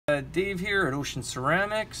Dave here at Ocean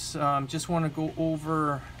Ceramics. Just want to go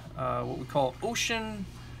over what we call Ocean,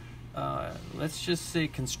 let's just say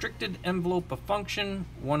Constricted Envelope of Function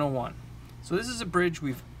 101. So this is a bridge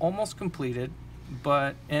we've almost completed,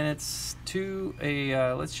 and it's to a,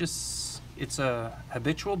 it's a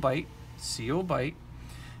habitual bite, CO bite,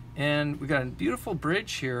 and we got a beautiful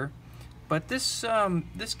bridge here, but this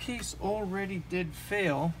case already did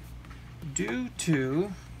fail due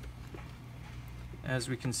to, as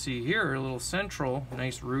we can see here, a little central,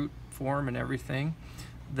 nice root form and everything,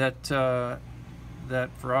 that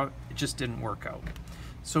it just didn't work out.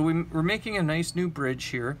 So we're making a nice new bridge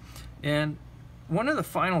here, and one of the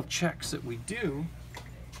final checks that we do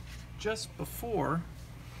just before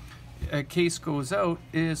a case goes out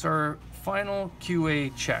is our final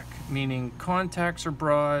QA check, meaning contacts are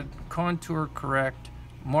broad, contour correct,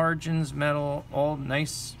 margins metal, all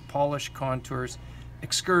nice polished contours.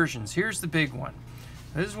 Excursions, here's the big one.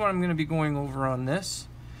 This is what I'm going to be going over on this.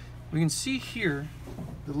 We can see here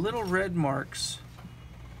the little red marks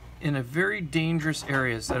in a very dangerous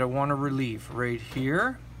areas that I want to relieve, right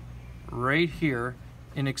here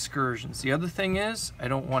in excursions. The other thing is I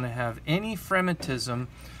don't want to have any phreatism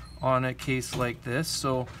on a case like this,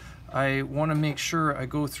 so I want to make sure I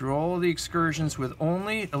go through all the excursions with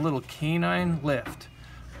only a little canine lift.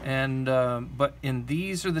 And but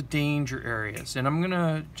these are the danger areas, and I'm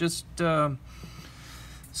gonna just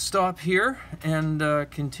stop here and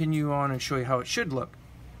continue on and show you how it should look.